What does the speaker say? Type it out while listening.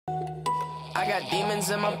I got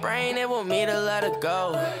demons in my brain, they want me to let it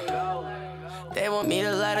go. They want me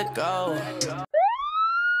to let it go.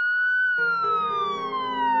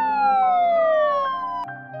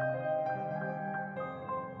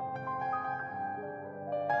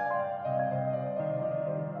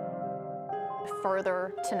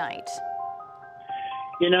 Further tonight?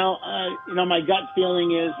 My gut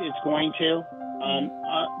feeling is it's going to.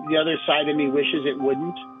 The other side of me wishes it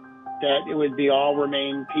wouldn't, that it would be all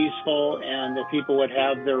remain peaceful and that people would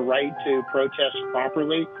have their right to protest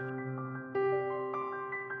properly.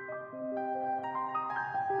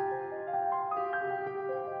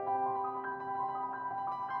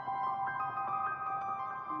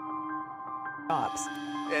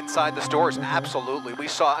 Inside the stores, absolutely. We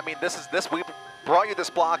saw, we brought you this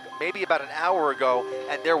block maybe about an hour ago,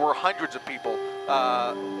 and there were hundreds of people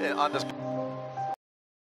on this.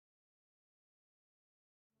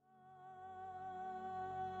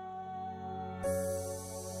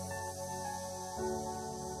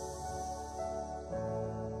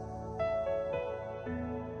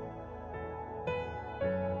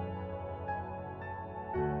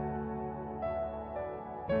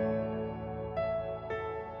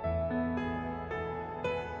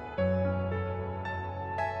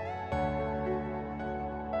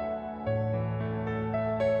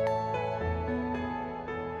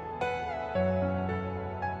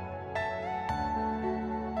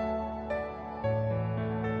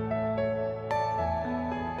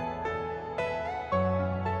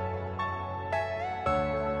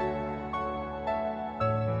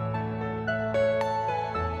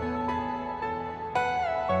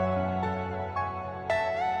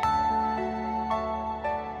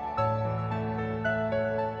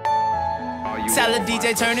 Tell the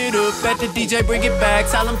DJ turn it up, let the DJ bring it back.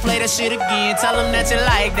 Tell him play that shit again, tell him that you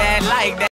like that, like that.